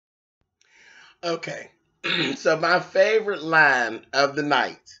Okay. So my favorite line of the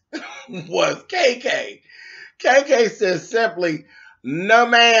night was KK. KK says simply, "No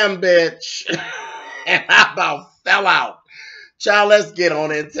ma'am, bitch." And I about fell out. Child, let's get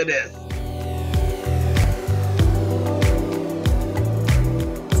on into this.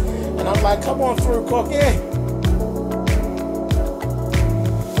 And I'm like, come on through, Cookie.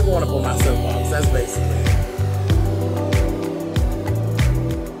 I'm going up on my soapbox. That's basically it.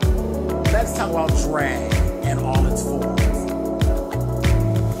 Let's talk about drag and all its forms.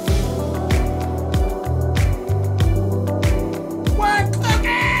 What, Cookie?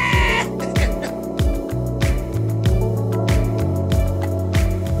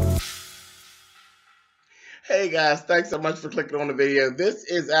 Hey guys, thanks so much for clicking on the video. This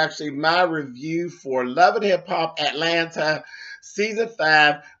is actually my review for Love and Hip Hop Atlanta Season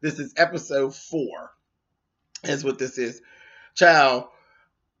 5. This is episode 4. That's what this is. Child,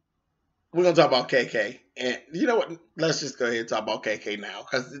 we're going to talk about KK. And you know what? Let's just go ahead and talk about KK now,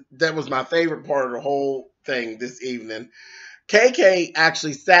 because that was my favorite part of the whole thing this evening. KK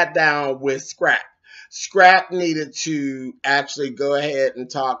actually sat down with Scrap. Scrap needed to actually go ahead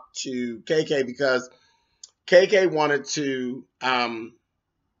and talk to KK because KK wanted to, well,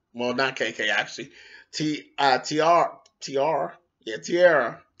 not KK actually, Tiara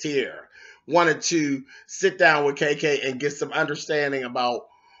wanted to sit down with KK and get some understanding about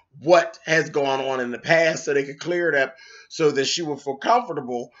what has gone on in the past so they could clear it up so that she would feel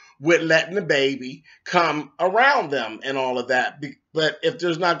comfortable with letting the baby come around them and all of that. But if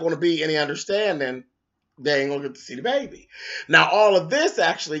there's not going to be any understanding, they ain't going to get to see the baby. Now, all of this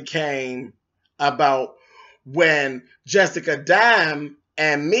actually came about when Jessica Dime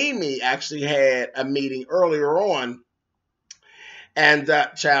and Mimi actually had a meeting earlier on. And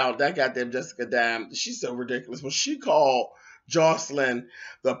child, that goddamn Jessica Dime, she's so ridiculous. When she called Jocelyn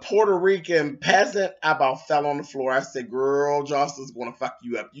the Puerto Rican peasant, I about fell on the floor. I said, girl, Jocelyn's going to fuck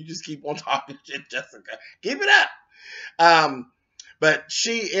you up. You just keep on talking shit, Jessica. Keep it up. But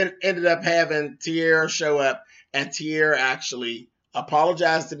she ended up having Tierra show up, and Tierra actually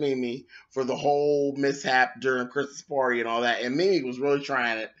apologized to Mimi for the whole mishap during Christmas party and all that. And Mimi was really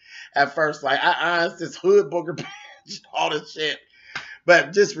trying it at first, like, it's this hood booger bitch, all this shit.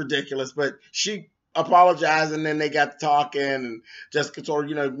 But just ridiculous. But she apologized, and then they got to talking, and Jessica told her,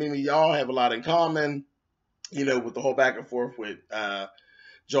 you know, Mimi, y'all have a lot in common, you know, with the whole back and forth with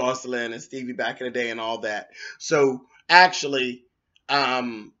Jocelyn and Stevie back in the day and all that. So actually,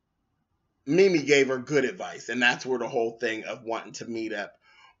 Mimi gave her good advice, and that's where the whole thing of wanting to meet up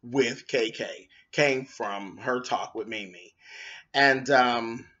with KK came from, her talk with Mimi. And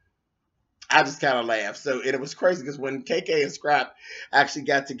I just kind of laughed. So it was crazy because when KK and Scrap actually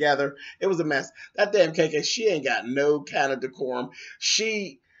got together, it was a mess. That damn KK, she ain't got no kind of decorum.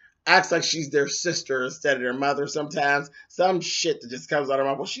 She acts like she's their sister instead of their mother sometimes. Some shit that just comes out of her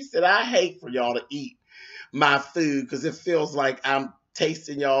mouth. Well, she said, I hate for y'all to eat my food because it feels like I'm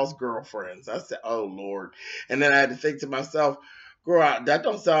tasting y'all's girlfriends. I said, oh, Lord. And then I had to think to myself, girl, that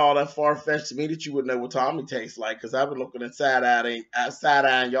don't sound all that far-fetched to me that you would know what Tommy tastes like, because I've been looking at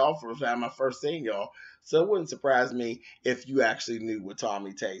side-eyeing y'all for the time I first seen y'all. So it wouldn't surprise me if you actually knew what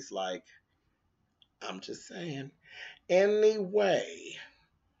Tommy tastes like. I'm just saying. Anyway,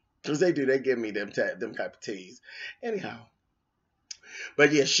 because they give me them type of teas. Anyhow.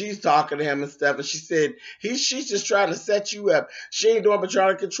 But yeah, she's talking to him and stuff, and she said she's just trying to set you up. She ain't doing but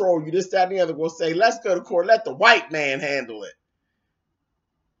trying to control you. This, that, and the other. Will say, let's go to court. Let the white man handle it.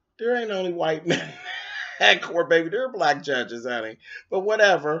 There ain't only white men at court, baby. There are black judges, honey. But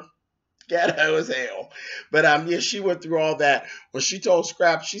whatever. Ghetto as hell. But yeah, she went through all that. When she told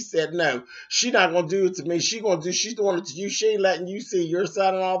Scrap, she said no. She's not gonna do it to me. She's doing it to you. She ain't letting you see your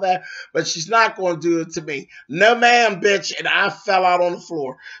son and all that. But she's not gonna do it to me. No ma'am, bitch. And I fell out on the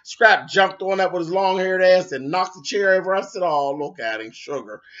floor. Scrap jumped on up with his long haired ass and knocked the chair over. I said, oh, look at him,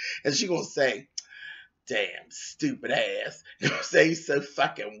 sugar. And she gonna say, damn stupid ass. Say he's so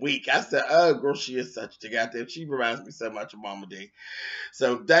fucking weak. I said, oh, girl, she is such a goddamn. She reminds me so much of Mama D.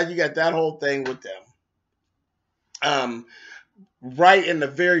 So that you got that whole thing with them. Right in the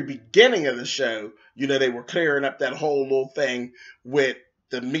very beginning of the show, you know, they were clearing up that whole little thing with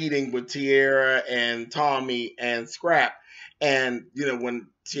the meeting with Tierra and Tommy and Scrap. And, you know, when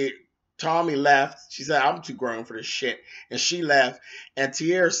Tommy left, she said, I'm too grown for this shit. And she left, and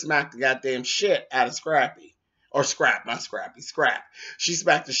Tierra smacked the goddamn shit out of Scrappy. Or Scrap, not Scrappy, Scrap. She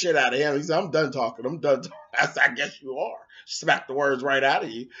smacked the shit out of him. He said, I'm done talking. I'm done talking. I said, I guess you are. She smacked the words right out of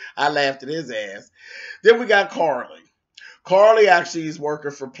you. I laughed at his ass. Then we got Carly. Carly actually is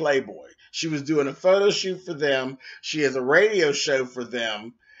working for Playboy. She was doing a photo shoot for them. She has a radio show for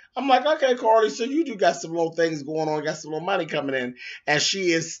them. I'm like, okay, Carly, so you do got some little things going on, got some little money coming in. And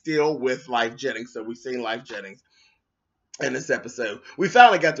she is still with Life Jennings. So we've seen Life Jennings in this episode. We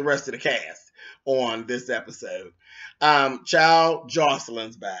finally got the rest of the cast on this episode. Child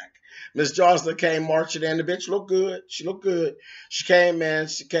Jocelyn's back. Miss Jocelyn came marching in. The bitch looked good. She looked good. She came in.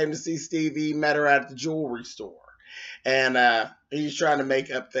 She came to see Stevie. Met her at the jewelry store. And he's trying to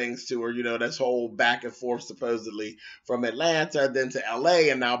make up things to her. You know, this whole back and forth supposedly from Atlanta, then to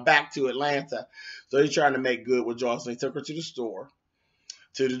LA, and now back to Atlanta. So he's trying to make good with Jocelyn. He took her to the store,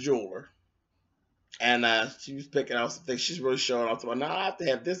 to the jeweler. And she was picking out some things. She's really showing off. No, I have to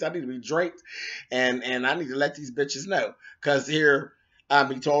have this. I need to be draped. And I need to let these bitches know. Because here,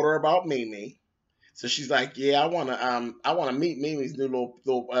 he told her about Mimi. So she's like, yeah, I wanna meet Mimi's new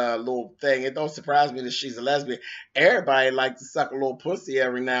little thing. It don't surprise me that she's a lesbian. Everybody like to suck a little pussy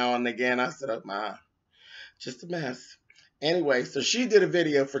every now and again. I said, oh my, just a mess. Anyway, so she did a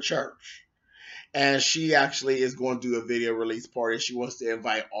video for church. And she actually is going to do a video release party. She wants to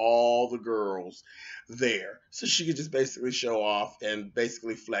invite all the girls there. So she could just basically show off and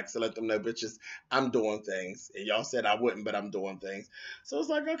basically flex and let them know, bitches, I'm doing things. And y'all said I wouldn't, but I'm doing things. So it's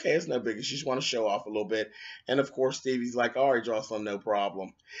like, okay, it's no biggie. She just want to show off a little bit. And of course, Stevie's like, all right, Jocelyn, no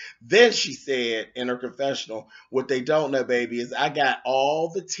problem. Then she said in her confessional, what they don't know, baby, is I got all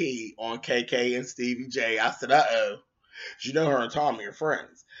the tea on KK and Stevie J. I said, uh-oh. You know her and Tommy are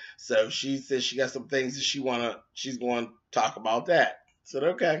friends. So she says she got some things that she's going to talk about that. I said,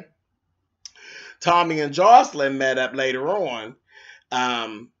 okay. Tommy and Jocelyn met up later on.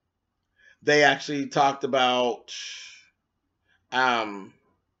 They actually talked about, Jocelyn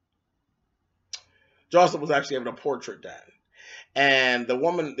was actually having a portrait done. And the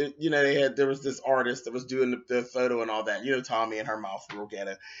woman, you know, there was this artist that was doing the photo and all that. You know, Tommy and her mouth real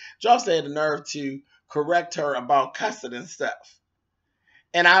ghetto. Jocelyn had the nerve to correct her about cussing and stuff.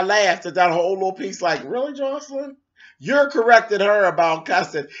 And I laughed at that whole little piece like, really, Jocelyn? You're correcting her about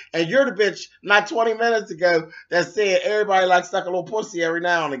cussing. And you're the bitch not 20 minutes ago that said everybody likes suck a little pussy every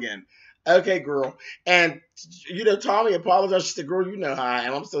now and again. Okay, girl. And, you know, Tommy apologized. She said, girl, you know how I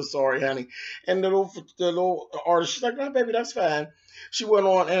am. I'm so sorry, honey. And the little artist, she's like, no, baby, that's fine. She went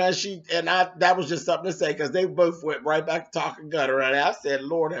on, and that was just something to say because they both went right back to talking gutter. And I said,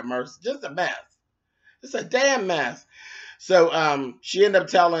 Lord have mercy. Just a mess. It's a damn mess. So she ended up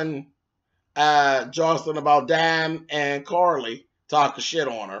telling Jocelyn about Dam and Carly talking shit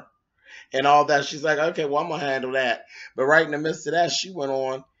on her and all that. She's like, okay, well, I'm going to handle that. But right in the midst of that, she went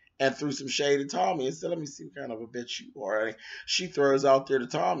on and threw some shade at Tommy and said, let me see what kind of a bitch you are. And she throws out there to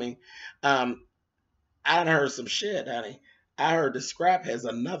Tommy, I heard some shit, honey. I heard the scrap has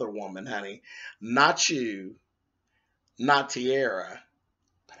another woman, honey. Not you, not Tiara.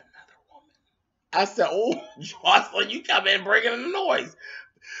 I said, oh, Jocelyn, you come in bringing in the noise.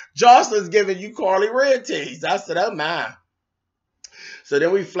 Jocelyn's giving you Carly red tees. I said, oh, my. So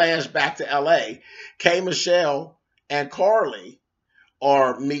then we flash back to L.A. K. Michelle and Carly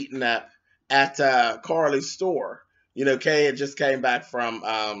are meeting up at Carly's store. You know, Kay had just came back from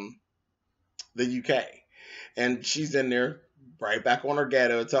the UK. And she's in there right back on her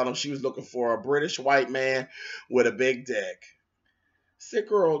ghetto and telling them she was looking for a British white man with a big dick. I said,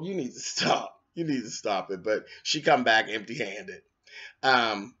 girl, you need to stop. You need to stop it. But she come back empty-handed.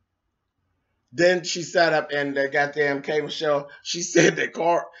 Then she sat up and that goddamn K. Michelle, she said that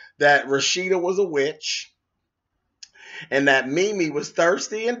Rashida was a witch and that Mimi was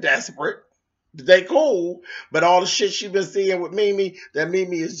thirsty and desperate. They cool, but all the shit she been seeing with Mimi, that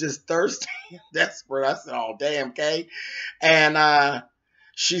Mimi is just thirsty and desperate. I said, oh, damn, Kay. And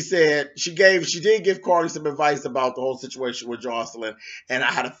she said she did give Carly some advice about the whole situation with Jocelyn and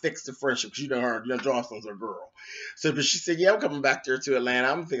how to fix the friendship because you know Jocelyn's her girl. So, but she said, yeah, I'm coming back there to Atlanta.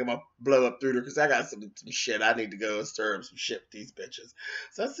 I'm thinking I'm gonna blow up through there because I got some shit. I need to go and stir up some shit with these bitches.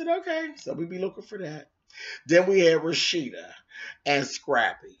 So I said, okay. So we be looking for that. Then we had Rashida and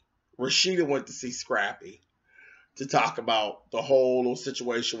Scrappy. Rashida went to see Scrappy to talk about the whole little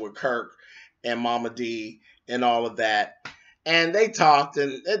situation with Kirk and Mama D and all of that. And they talked,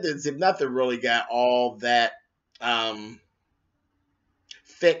 and it didn't seem nothing really got all that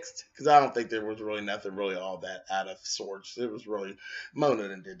fixed, because I don't think there was really nothing really all that out of sorts. It was really, Mona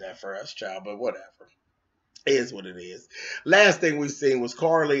done did that for us, child, but whatever. It is what it is. Last thing we seen was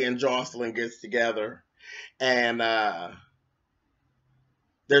Carly and Jocelyn gets together, and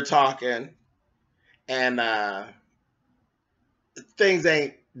they're talking, and things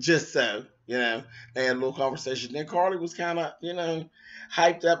ain't just so. You know, they had a little conversation. Then Carly was kind of, you know,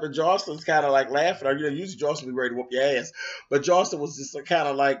 hyped up, and Jocelyn's kind of like laughing. Or, you know, usually Jocelyn be ready to whoop your ass, but Jocelyn was just kind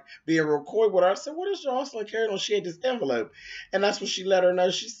of like being real coy with her. I said, "What is Jocelyn carrying on?" She had this envelope, and that's when she let her know.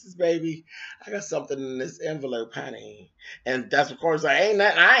 She says, "Baby, I got something in this envelope, honey." And that's what Carly's like, "Ain't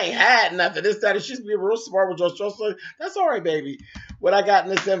nothing. I ain't had nothing." This, that, and she's being real smart with Jocelyn. Jocelyn, "That's all right, baby. What I got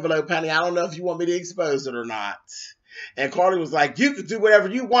in this envelope, honey, I don't know if you want me to expose it or not." And Carly was like, "You can do whatever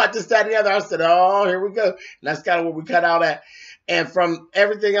you want, this, that, and the other." I said, "Oh, here we go." And that's kind of what we cut out at. And from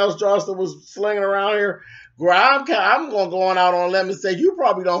everything else Jocelyn was slinging around here, girl, I'm going to go on out on a limb and say, you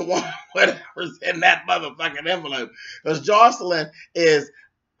probably don't want whatever's in that motherfucking envelope. Because Jocelyn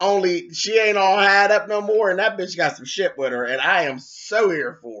she ain't all had up no more, and that bitch got some shit with her, and I am so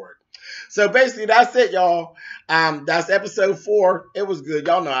here for it. So basically, that's it, y'all. That's episode 4. It was good.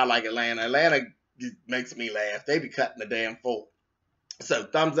 Y'all know I like Atlanta. Atlanta makes me laugh. They be cutting the damn full. So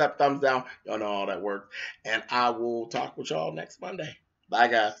thumbs up, thumbs down. Y'all know all that works. And I will talk with y'all next Monday. Bye,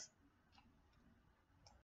 guys.